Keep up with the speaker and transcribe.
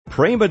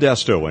Pray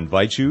Modesto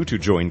invites you to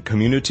join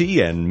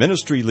community and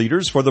ministry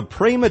leaders for the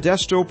Pray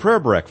Modesto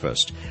Prayer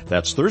Breakfast.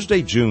 That's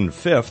Thursday, June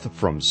 5th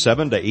from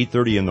 7 to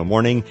 8:30 in the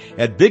morning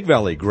at Big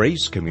Valley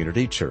Grace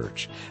Community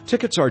Church.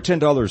 Tickets are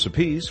 $10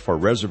 apiece. For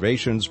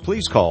reservations,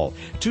 please call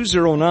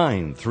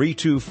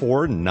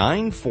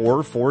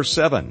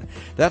 209-324-9447.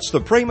 That's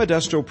the Pray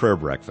Modesto Prayer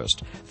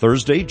Breakfast.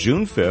 Thursday,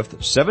 June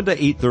 5th, 7 to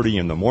 8:30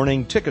 in the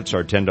morning. Tickets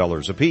are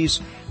 $10 apiece.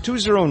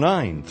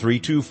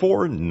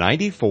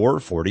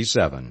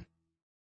 209-324-9447.